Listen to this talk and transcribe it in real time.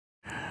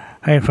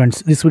Hi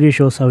friends, this video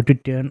shows how to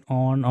turn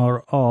on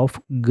or off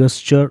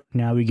gesture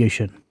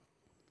navigation.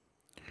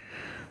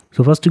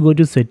 So first go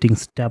to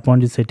settings, tap on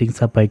the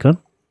settings up icon,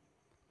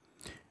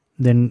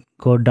 then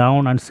go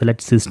down and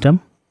select system,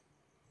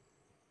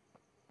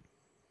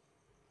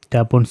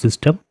 tap on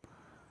system,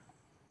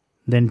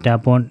 then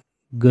tap on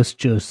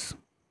gestures,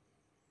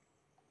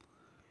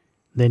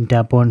 then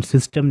tap on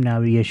system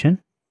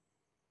navigation.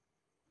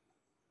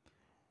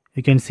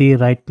 You can see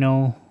right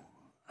now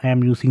I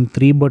am using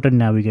 3-button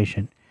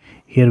navigation.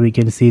 Here we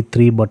can see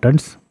 3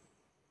 buttons.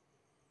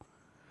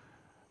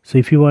 So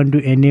if you want to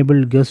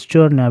enable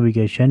gesture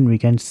navigation, we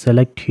can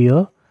select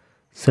here,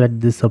 select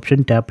this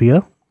option, tap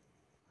here.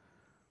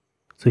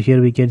 So here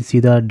we can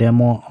see the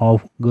demo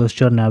of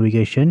gesture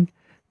navigation.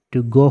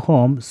 To go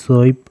home,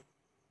 swipe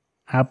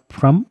up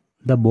from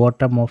the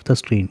bottom of the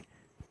screen.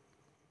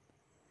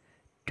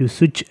 To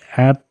switch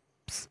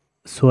apps,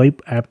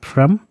 swipe up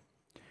from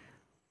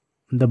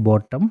the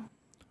bottom,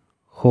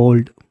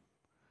 hold,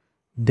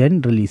 then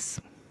release.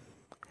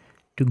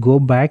 To go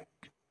back,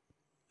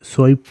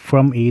 swipe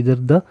from either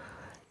the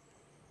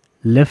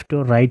left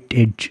or right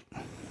edge.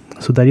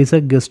 So that is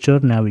a gesture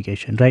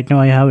navigation. Right now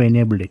I have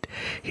enabled it.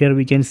 Here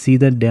we can see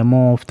the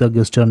demo of the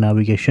gesture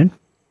navigation.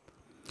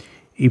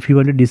 If you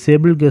want to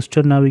disable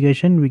gesture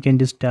navigation, we can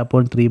just tap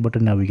on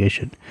 3-button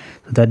navigation.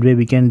 So that way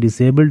we can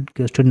disable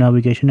gesture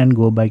navigation and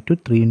go back to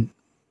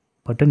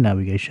 3-button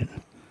navigation.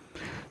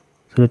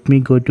 So let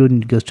me go to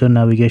gesture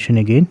navigation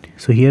again.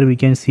 So here we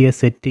can see a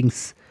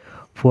settings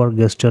for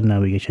gesture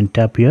navigation.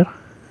 Tap here.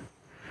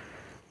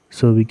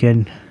 So we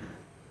can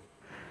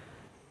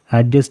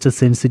adjust the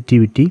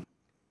sensitivity.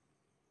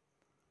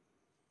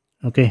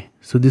 Okay,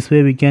 so this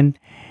way we can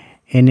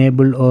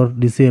enable or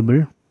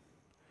disable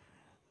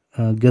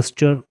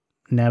gesture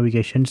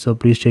navigation. So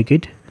please check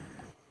it.